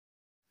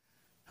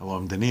Hello,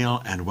 I'm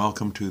Daniel, and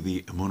welcome to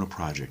the Emunah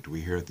Project.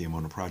 We here at the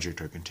Emunah Project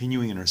are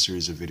continuing in our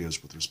series of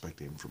videos with respect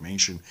to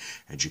information,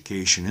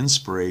 education,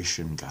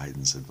 inspiration,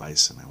 guidance,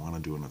 advice, and I want to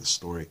do another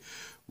story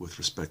with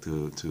respect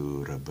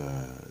to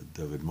Rebbe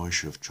Dovid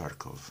Moishe of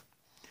Tchartkov,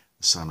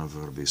 the son of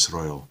Rebbe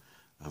Israel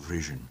of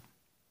Rizhin.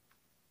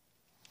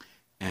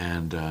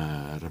 And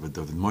Rebbe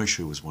Dovid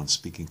Moishe was once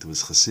speaking to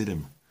his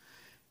Hasidim,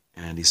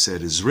 and he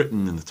said, "It's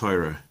written in the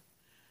Torah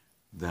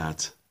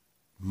that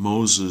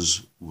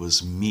Moses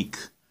was meek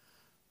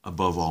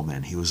above all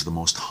men. He was the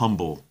most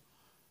humble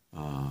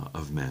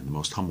of men, the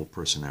most humble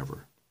person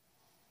ever."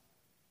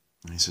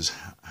 And he says,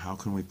 how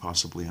can we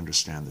possibly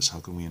understand this?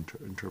 How can we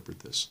interpret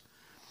this?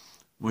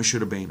 Moishe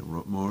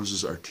Rabbeinu,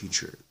 Moses, our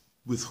teacher,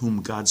 with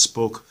whom God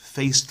spoke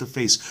face to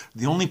face,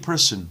 the only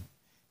person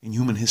in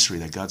human history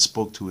that God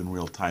spoke to in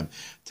real time.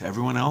 To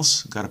everyone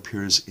else, God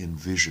appears in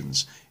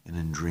visions and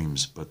in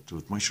dreams. But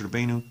with Moishe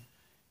Rabbeinu,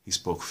 he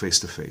spoke face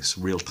to face,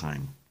 real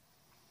time.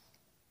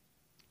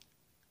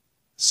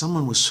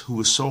 Someone who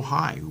was so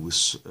high,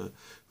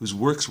 whose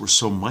works were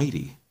so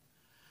mighty,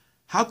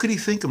 how could he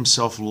think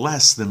himself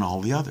less than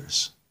all the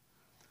others?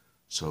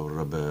 So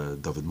Rebbe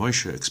Dovid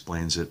Moishe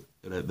explains it,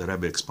 the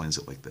Rebbe explains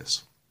it like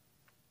this.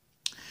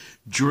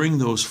 During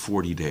those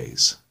 40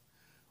 days,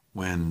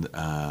 when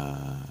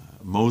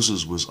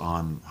Moses was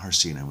on Har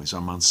Sinai, was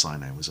on Mount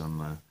Sinai, was on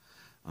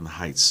the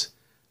heights,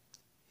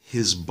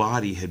 his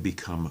body had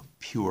become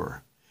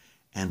pure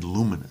and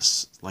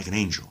luminous, like an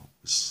angel.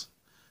 It's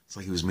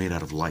like he was made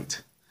out of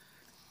light,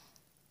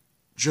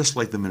 just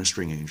like the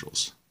ministering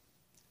angels.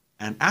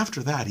 And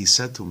after that, he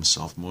said to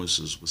himself,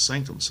 Moses was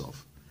saying to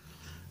himself,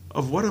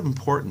 of what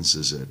importance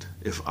is it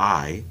if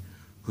I,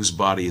 whose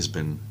body has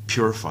been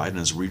purified and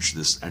has reached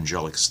this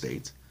angelic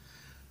state,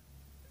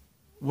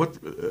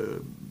 what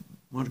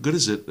good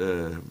is it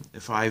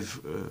if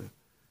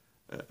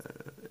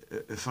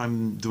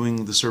I'm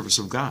doing the service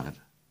of God,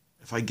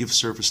 if I give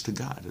service to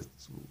God?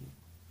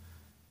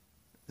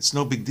 It's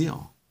no big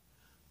deal.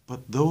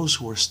 But those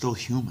who are still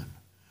human,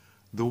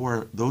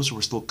 those who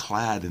are still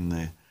clad in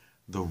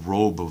the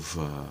robe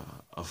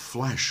of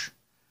flesh,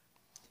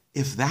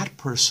 if that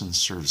person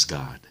serves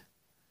God,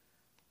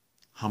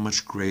 how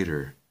much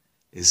greater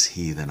is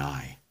he than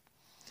I?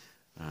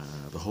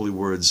 The holy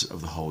words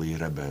of the holy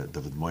Rebbe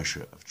Dovid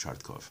Moishe of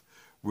Tchartkov.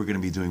 We're going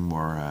to be doing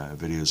more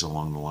videos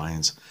along the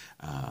lines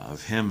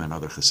of him and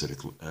other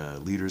Hasidic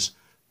leaders.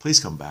 Please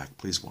come back,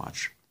 please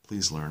watch,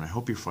 please learn. I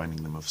hope you're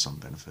finding them of some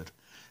benefit.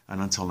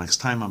 And until next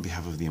time, on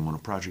behalf of the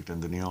Emunah Project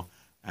and Daniel,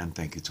 and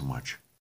thank you too much.